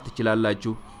መጻፍ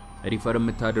ትችላላችሁ. ሪፈር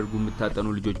የምታደርጉ የምታጠኑ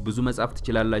ልጆች ብዙ መጻፍ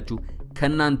ትችላላችሁ.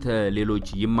 ከናንተ ሌሎች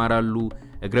ይማራሉ.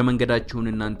 እግረ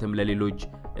መንገዳችሁን እናንተም ለሌሎች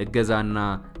እገዛና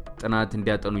ጥናት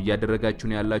እንዲያጠኑ እያደረጋችሁ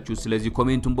ነው ያላችሁ. ስለዚህ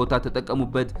ኮሜንቱን ቦታ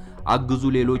ተጠቀሙበት. አግዙ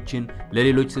ሌሎችን.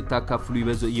 ለሌሎች ስታካፍሉ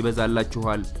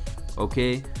ይበዛላችኋል. ኦኬ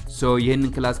ሶ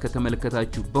ይሄንን ክላስ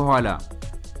ከተመለከታችሁ በኋላ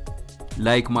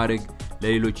ላይክ ማድረግ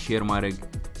ለሌሎች ሼር ማድረግ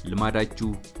ልማዳችሁ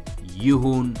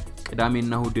ይሁን።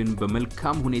 ቅዳሜና እሁድን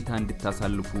በመልካም ሁኔታ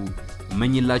እንድታሳልፉ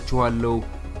እመኝላችኋለሁ።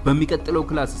 በሚቀጥለው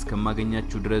ክላስ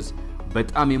እስከማገኛችሁ ድረስ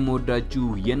በጣም የምወዳችሁ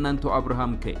የእናንተው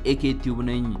አብርሃም ከኤኬቲዩብ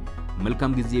ነኝ።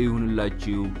 መልካም ጊዜ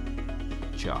ይሁንላችሁ።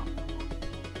 ቻው።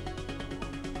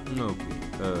 ኦኬ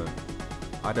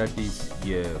አዳዲስ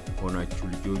የሆናችሁ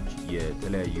ልጆች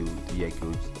የተለያዩ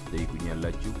ጥያቄዎች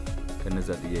ጠይቁኛላችሁ። ከነዛ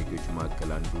ጥያቄዎች መካከል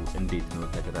አንዱ እንዴት ነው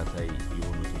ተከታታይ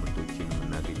የሆኑ ትምህርቶችን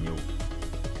የምናገኘው?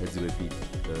 ከዚህ በፊት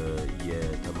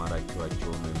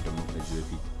የተማራችኋቸውን ወይም ደግሞ ከዚህ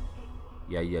በፊት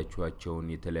ያያችኋቸውን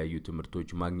የተለያዩ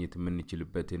ትምህርቶች ማግኘት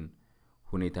የምንችልበትን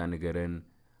ሁኔታ ንገረን፣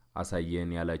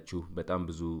 አሳየን ያላችሁ በጣም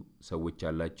ብዙ ሰዎች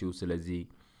አላችሁ። ስለዚህ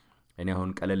እኔ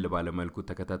አሁን ቀለል ባለ መልኩ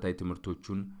ተከታታይ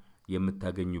ትምህርቶቹን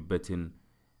የምታገኙበትን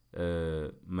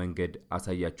መንገድ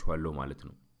አሳያችኋለሁ ማለት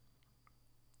ነው።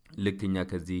 ልክኛ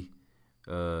ከዚህ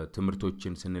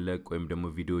ትምህርቶችን ስንለቅ ወይም ደግሞ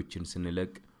ቪዲዮዎችን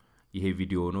ስንለቅ ይሄ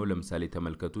ቪዲዮ ነው። ለምሳሌ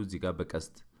ተመልከቱ። እዚህ ጋር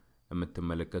በቀስት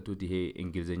የምትመለከቱት ይሄ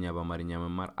እንግሊዘኛ በአማርኛ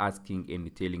መማር asking and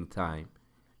telling time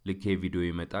ልክ ይሄ ቪዲዮ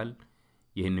ይመጣል።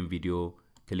 ይሄንን ቪዲዮ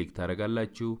ክሊክ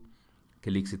ታደርጋላችሁ።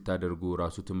 ክሊክ ስታደርጉ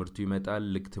ራሱ ትምህርቱ ይመጣል።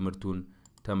 ልክ ትምህርቱን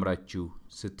ተምራችሁ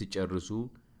ስትጨርሱ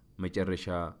መጨረሻ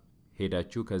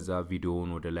ሄዳችሁ ከዛ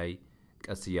ቪዲዮውን ወደ ላይ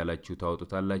ቀስ ያላችሁ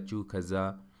ታወጡታላችሁ። ከዛ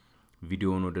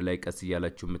ቪዲዮውን ወደ ላይ ቀስ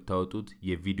ያላችሁ የምታወጡት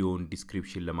የቪዲዮውን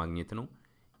ዲስክሪፕሽን ለማግኘት ነው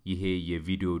ይሄ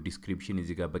የቪዲዮ ዲስክሪፕሽን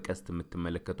እዚህ ጋር በቀስት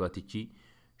የምትመለከቷት እቺ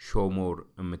ሾው ሞር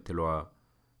የምትለዋ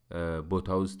ቦታ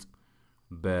ውስጥ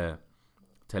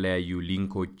በተለያዩ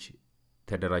ሊንኮች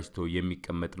ተደራጅቶ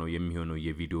የሚቀመጥ ነው የሚሆነው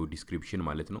የቪዲዮ ዲስክሪፕሽን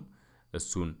ማለት ነው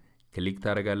እሱን ክሊክ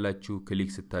ታደርጋላችሁ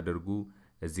ክሊክ ስታደርጉ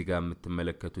እዚህ ጋር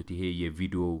የምትመለከቱት ይሄ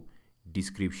የቪዲዮ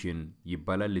ዲስክሪፕሽን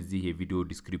ይባላል እዚህ የቪዲዮ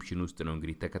ዲስክሪፕሽን ውስጥ ነው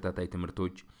እንግዲህ ተከታታይ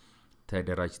ትምህርቶች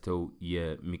ተደራጅተው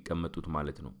የሚቀመጡት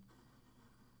ማለት ነው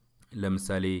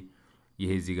ለምሳሌ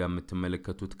ይሄ እዚህ ጋር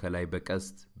የምትመለከቱት ከላይ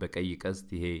በቀይ ቀስት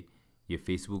ይሄ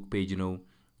የፌስቡክ ፔጅ ነው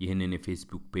ይሄንን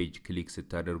የፌስቡክ ፔጅ ክሊክ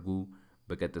ስታደርጉ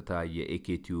በቀጥታ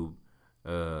የኤኬቲዩብ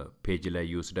ፔጅ ላይ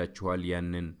ይወስዳችኋል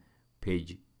ያንን ፔጅ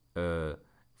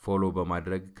ፎሎ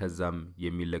በማድረግ ከዛም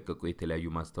የሚለቀቁ የተለያዩ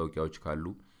ማስታወቂያዎች ካሉ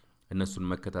እነሱን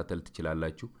መከታተል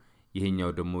ትችላላችሁ ይሄኛው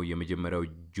ደግሞ የመጀመሪያው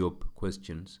ጆብ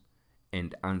questions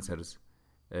and answers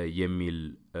የሚል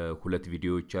ሁለት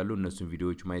ቪዲዮዎች አሉ እነሱን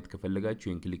ቪዲዮዎች ማየት ከፈለጋችሁ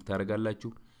ይሄን ክሊክ ታደርጋላችሁ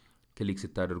ክሊክ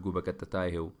ስታደርጉ በቀጥታ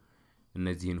ይሄው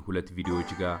እነዚህን ሁለት ቪዲዮዎች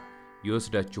ጋር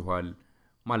ይወስዳችኋል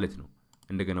ማለት ነው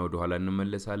እንደገና ወደ ኋላ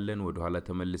እንመለሳለን ወደ ኋላ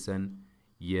ተመልሰን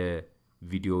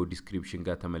የቪዲዮ ዲስክሪፕሽን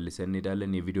ጋር ተመልሰን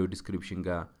እንሄዳለን የቪዲዮ ዲስክሪፕሽን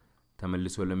ጋር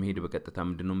ተመልሶ ለመሄድ በቀጥታ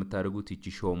ምንድነው የምታደርጉት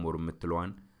እቺ ሾው ሞር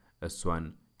የምትለዋን እሷን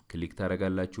ክሊክ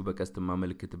ታደርጋላችሁ በቀስት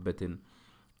ማመልከትበትን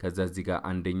ከዛ እዚህ ጋር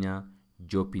አንደኛ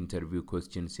job interview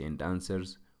questions and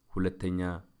answers ሁለተኛ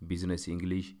business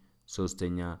english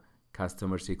ሶስተኛ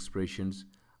customers expressions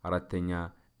አራተኛ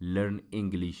learn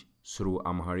english through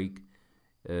amharic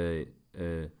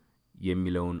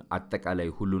የሚለውን አጠቃላይ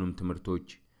ሁሉንም ትምህርቶች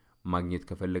ማግኘት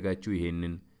ከፈለጋችሁ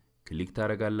ይሄንን ክሊክ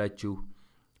ታደርጋላችሁ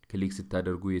ክሊክ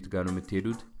ስታደርጉ የት ጋር ነው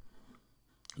የምትሄዱት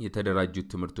የተደራጁት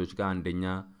ትምህርቶች ጋር አንደኛ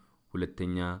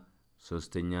ሁለተኛ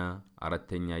ሶስተኛ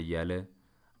አራተኛ እያለ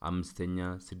አምስተኛ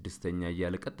ስድስተኛ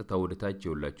እያለ ቀጥታ ወደ ታች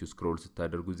ይወላችሁ ስክሮል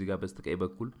ስታደርጉ እዚህ ጋር በስተቀኝ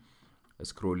በኩል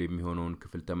ስክሮል የሚሆነውን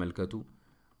ክፍል ተመልከቱ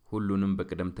ሁሉንም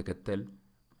በቅደም ተከተል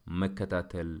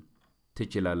መከታተል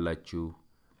ትችላላችሁ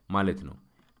ማለት ነው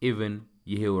ኢቭን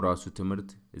ይሄው ራሱ ትምህርት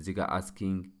እዚህ ጋር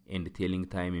asking and telling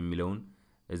time የሚለውን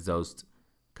እዛ ውስጥ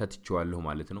ከትቻለሁ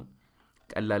ማለት ነው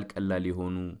ቀላል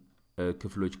የሆኑ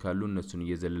ክፍሎች ካሉ እነሱን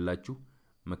እየዘለላችሁ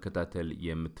መከታተል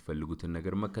የምትፈልጉትን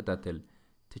ነገር መከታተል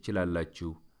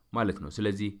ትችላላችሁ ማለት ነው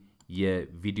ስለዚህ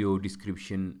የቪዲዮ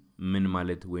ዲስክሪፕሽን ምን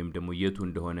ማለት ወይም ደግሞ የቱ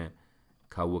እንደሆነ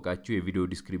ካወቃችሁ የቪዲዮ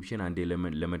ዲስክሪፕሽን አንዴ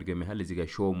ለመድገም ያህል እዚህ ጋር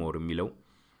ሾው ሞር የሚለው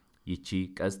ይቺ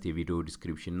ቀስት የቪዲዮ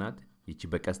ዲስክሪፕሽን ናት ይቺ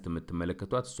በቀስት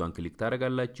የምትመለከቷት እሷን ክሊክ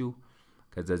ታደርጋላችሁ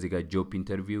ከዛ እዚህ ጋር job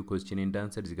interview question and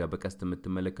answer እዚህ ጋር በቀስት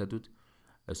የምትመለከቱት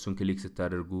እሱን ክሊክ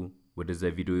ስታደርጉ ወደዛ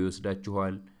ቪዲዮ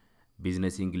ይወስዳችኋል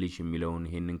business english የሚለውን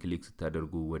ይሄንን ክሊክ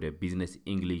ስታደርጉ ወደ business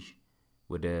english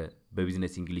ወደ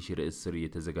በቢዝነስ እንግሊሽ ርዕስ ስር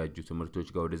የተዘጋጁ ትምህርቶች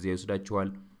ጋር ወደዛ ይወስዳችኋል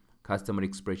customer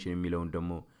expression የሚለውን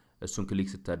ደግሞ እሱን ክሊክ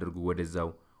ስታደርጉ ወደዛው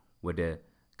ወደ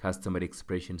customer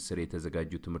expression ስር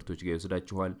የተዘጋጁ ትምህርቶች ጋር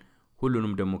ይወስዳችኋል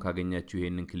ሁሉንም ደግሞ ካገኛችሁ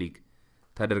ይሄንን ክሊክ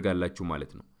ታደርጋላችሁ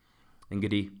ማለት ነው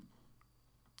እንግዲህ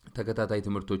ተከታታይ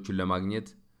ትምህርቶችን ለማግኘት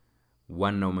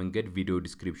ዋናው መንገድ ቪዲዮ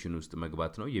ዲስክሪፕሽን ውስጥ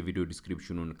መግባት ነው የቪዲዮ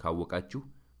ዲስክሪፕሽኑን ካወቃችሁ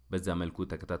በዛ መልኩ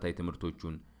ተከታታይ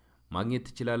ትምህርቶችን ማግኘት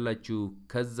ትችላላችሁ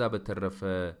ከዛ በተረፈ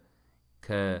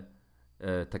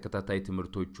ከተከታታይ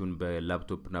ትምህርቶችን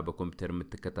በላፕቶፕና በኮምፒውተር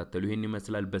የምትከታተሉ ይሄን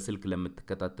ይመስላል በስልክ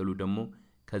ለምትከታተሉ ደግሞ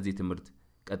ከዚህ ትምህርት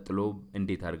ቀጥሎ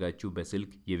እንዴት አድርጋችሁ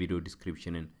በስልክ የቪዲዮ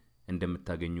ዲስክሪፕሽንን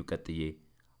እንደምታገኙ ቀጥዬ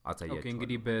አሳያችሁ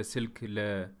እንግዲህ በስልክ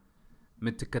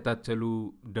ለምትከታተሉ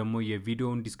ደግሞ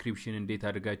የቪዲዮውን ዲስክሪፕሽን እንዴት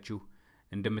አድርጋችሁ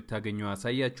እንደምታገኙ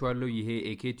አሳያችኋለሁ ይሄ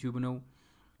ኤኬቲዩብ ነው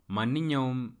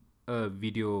ማንኛውም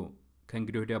ቪዲዮ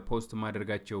ከእንግዲህ ወዲያ ፖስት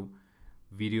ማድረጋቸው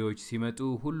ቪዲዮዎች ሲመጡ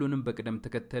ሁሉንም በቅደም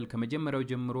ተከተል ከመጀመሪያው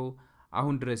ጀምሮ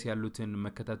አሁን ድረስ ያሉትን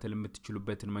መከታተል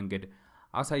የምትችሉበትን መንገድ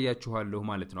አሳያችኋለሁ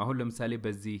ማለት ነው አሁን ለምሳሌ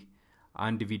በዚህ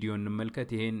አንድ ቪዲዮ እንመልከት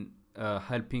ይሄን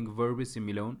helping verbs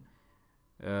የሚለውን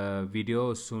ቪዲዮ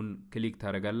እሱን ክሊክ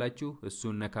ታደርጋላችሁ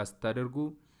እሱን ነካ ስታደርጉ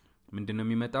ምንድነው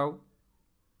የሚመጣው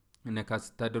ነካ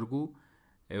ስታደርጉ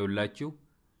አይውላችሁ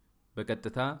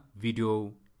በቀጥታ ቪዲዮ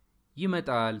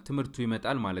ይመጣል ትምህርቱ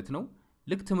ይመጣል ማለት ነው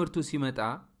ልክ ትምህርቱ ሲመጣ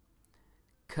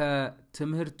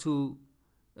ከትምህርቱ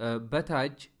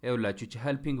በታች አይውላችሁ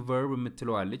helping verb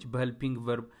የምትለዋለች በhelping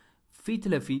verb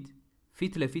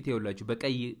ፊት ለፊት አይውላችሁ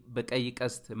በቀይ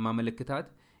ቀስት ማመለከታት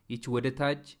ይች ወደ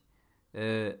ታች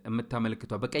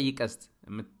የምታመለክቷ በቀይ ቀስት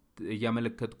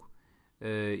ያመለከትኩ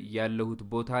ያለሁት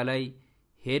ቦታ ላይ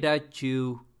ሄዳችሁ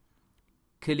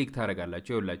ክሊክ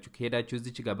ታረጋላችሁ አይውላችሁ ሄዳችሁ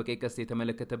እዚች ጋር በቀይ ቀስት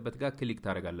የተመለከተበት ጋር ክሊክ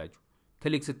ታረጋላችሁ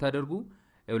ክሊክ ስታደርጉ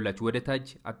አይውላችሁ ወደ ታች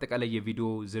አጠቃላይ የቪዲዮ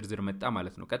ዝርዝር መጣ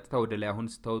ማለት ነው ቀጥታ ወደ ላይ አሁን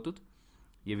ስታወጡት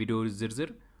የቪዲዮ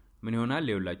ዝርዝር ምን ይሆናል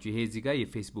ይውላችሁ ይሄ እዚህ ጋር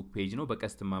የፌስቡክ ፔጅ ነው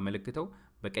በቀስት ማመለክተው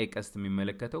በቀይ ቀስት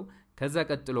የሚመለከተው ከዛ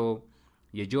ቀጥሎ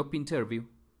የጆብ ኢንተርቪው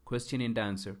question and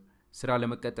answer ስራ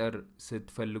ለመቀጠር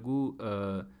ስትፈልጉ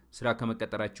ስራ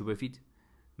ከመቀጠራችሁ በፊት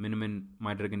ምን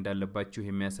ማድረግ እንዳለባችሁ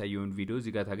የሚያሳየውን ቪዲዮ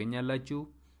እዚህ ጋር ታገኛላችሁ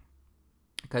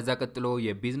ከዛ ቀጥሎ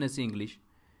የቢዝነስ እንግሊሽ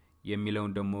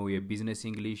የሚለውን ደግሞ የቢዝነስ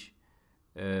እንግሊሽ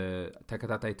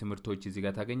ተከታታይ ትምህርቶች እዚህ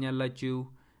ጋር ታገኛላችሁ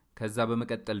ከዛ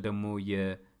በመቀጠል ደግሞ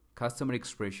የካስተመር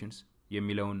ኤክስፕሬሽንስ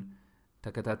የሚለውን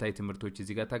ተከታታይ ትምህርቶች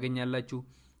እዚህ ጋር ታገኛላችሁ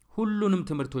ሁሉንም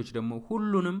ትምህርቶች ደግሞ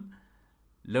ሁሉንም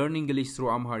learn english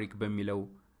through amharic በሚለው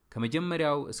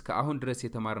ከመጀመሪያው እስከ አሁን ድረስ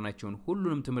የተማርናቸውን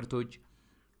ሁሉንም ትምህርቶች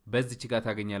በዚች ጋር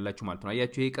ታገኛላችሁ ማለት ነው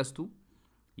አያችሁ ይሄ ቀስቱ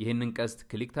ይሄንን ቀስት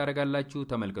ክሊክ ታረጋላችሁ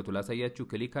ተመልከቱ ላሳያችሁ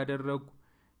ክሊክ አደረጉ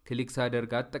ክሊክ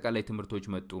ሳደርግ አጠቃላይ ትምህርቶች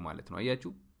መጡ ማለት ነው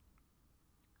አያችሁ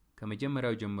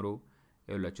ከመጀመሪያው ጀምሮ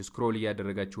ይኸውላችሁ ስክሮል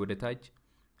ያደረጋችሁ ወደ ታች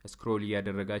ስክሮል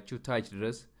ያደረጋችሁ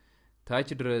ታች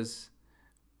ድረስ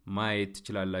ማየት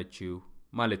ትችላላችሁ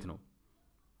ማለት ነው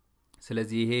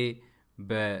ስለዚህ ይሄ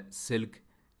በስልክ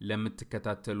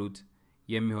ለምትከታተሉት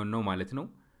የሚሆን ነው ማለት ነው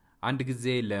አንድ ጊዜ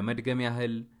ለመድገም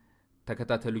ያህል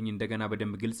ተከታተሉኝ እንደገና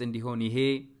በደንብ ግልጽ እንዲሆን ይሄ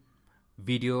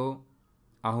ቪዲዮ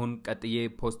አሁን ቀጥዬ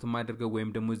ፖስት ማድረግ ወይም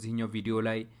ደግሞ እዚህኛው ቪዲዮ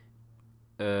ላይ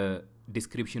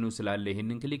ዲስክሪፕሽኑ ስላለ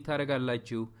ይሄንን ክሊክ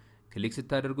ታረጋላችሁ ክሊክ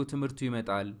ስታደርጉ ትምህርቱ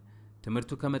ይመጣል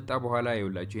ትምህርቱ ከመጣ በኋላ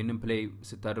ይውላችሁ ይሄንን ፕሌይ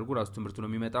ስታደርጉ ራሱ ትምህርቱ ነው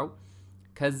የሚመጣው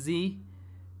ከዚህ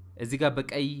እዚህ ጋር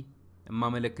በቀይ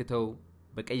ማመለክተው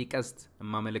በቀይ ቀስት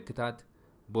ማመለክታት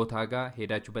ቦታ ጋር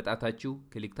ሄዳችሁ በጣታችሁ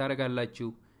ክሊክ ታረጋላችሁ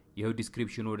ይሄው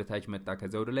ዲስክሪፕሽኑ ወደ ታች መጣ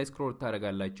ከዛ ወደ ላይ ስክሮል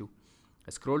ታረጋላችሁ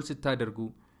ስክሮል ስታደርጉ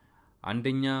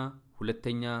አንደኛ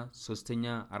ሁለተኛ ሶስተኛ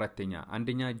አራተኛ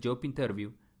አንደኛ ጆብ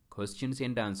ኢንተርቪው questions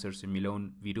and answers የሚለውን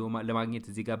ቪዲዮ ለማግኘት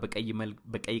እዚህ ጋር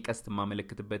በቀይ ቀስት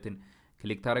ማመለክትበትን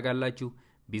ክሊክ ታረጋላችሁ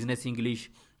ቢዝነስ እንግሊሽ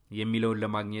የሚለውን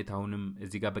ለማግኘት አሁንም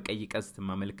እዚህ ጋር በቀይ ቀስት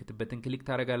ማመለክትበትን ክሊክ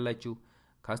ታረጋላችሁ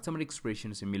customer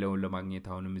expressions የሚለውን ለማግኘት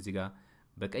አሁንም እዚህ ጋር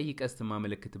በቀይ ቀስት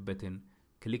ማመለክትበትን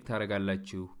ክሊክ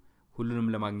ታረጋላችሁ ሁሉንም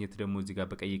ለማግኘት ደግሞ እዚህ ጋር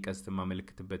በቀይ ቀስት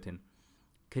ማመለክትበትን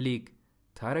ክሊክ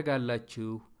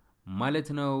ታረጋላችሁ ማለት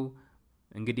ነው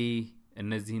እንግዲህ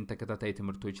እነዚህን ተከታታይ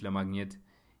ትምህርቶች ለማግኘት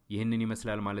ይሄንን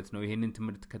ይመስላል ማለት ነው ይሄንን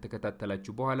ትምህርት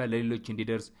ከተከታተላችሁ በኋላ ለሌሎች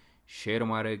እንዲደርስ ሼር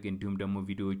ማድረግ እንዲሁም ደግሞ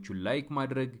ቪዲዮዎቹን ላይክ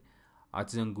ማድረግ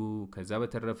አትዘንጉ ከዛ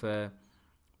በተረፈ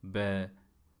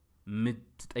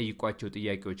በምትጠይቋቸው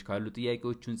ጥያቄዎች ካሉ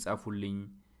ጥያቄዎቹን ጻፉልኝ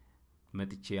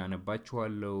መጥቼ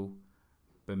አነባችኋለሁ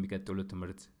በሚቀጥለው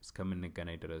ትምህርት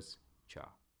እስከምንገናኝ ድረስ ቻው